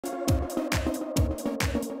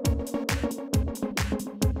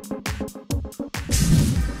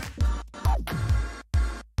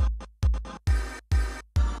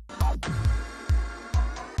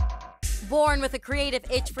Born with a creative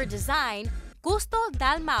itch for design, Custo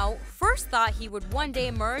Dalmau first thought he would one day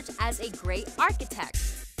emerge as a great architect.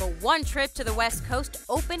 But one trip to the West Coast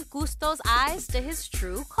opened Custo's eyes to his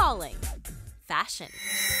true calling: fashion.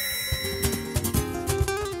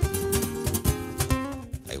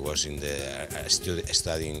 I was in the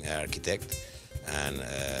studying architect, and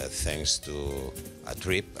thanks to a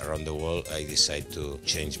trip around the world, I decided to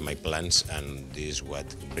change my plans, and this is what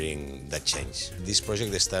bring that change. This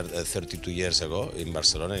project started 32 years ago in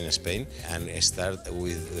Barcelona, in Spain, and it started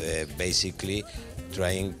with basically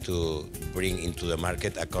trying to bring into the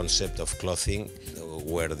market a concept of clothing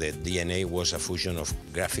where the DNA was a fusion of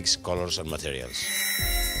graphics, colors, and materials.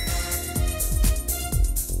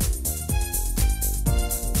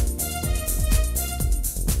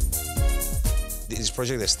 This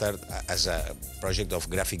project started as a project of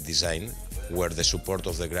graphic design, where the support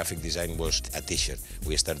of the graphic design was a t-shirt.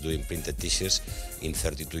 We started doing printed t-shirts. In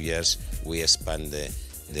 32 years, we expanded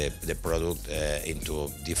the product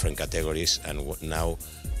into different categories, and now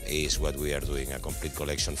is what we are doing, a complete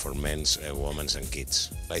collection for men's, women's, and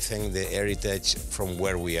kids. I think the heritage from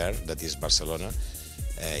where we are, that is Barcelona,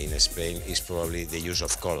 in Spain, is probably the use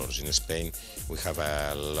of colors. In Spain, we have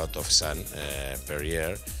a lot of sun per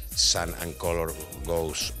year. Sun and color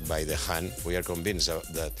goes by the hand. We are convinced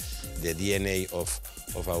that the DNA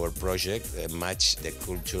of our project match the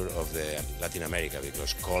culture of the Latin America,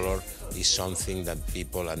 because color is something that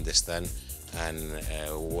people understand and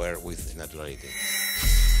wear with naturality.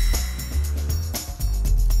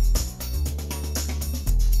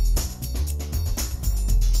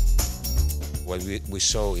 What we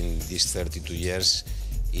saw in these 32 years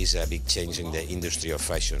is a big change in the industry of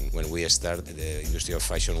fashion. When we started, the industry of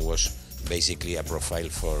fashion was basically a profile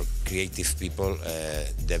for creative people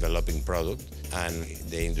developing product, and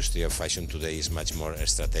the industry of fashion today is much more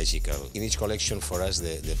strategical. In each collection, for us,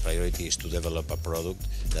 the priority is to develop a product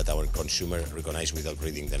that our consumer recognize without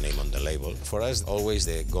reading the name on the label. For us, always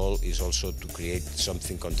the goal is also to create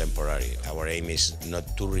something contemporary. Our aim is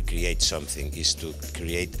not to recreate something, is to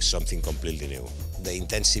create something completely new. The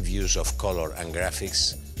intensive use of color and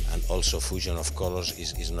graphics and also fusion of colors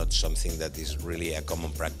is not something that is really a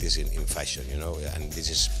common practice in fashion, you know, and this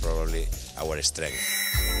is probably our strength.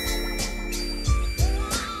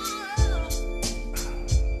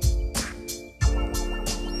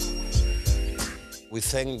 We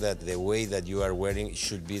think that the way that you are wearing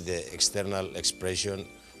should be the external expression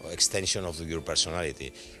or extension of your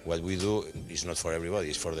personality. What we do is not for everybody,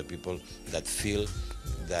 it's for the people that feel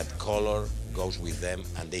that color goes with them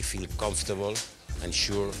and they feel comfortable and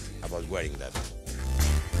sure about wearing that.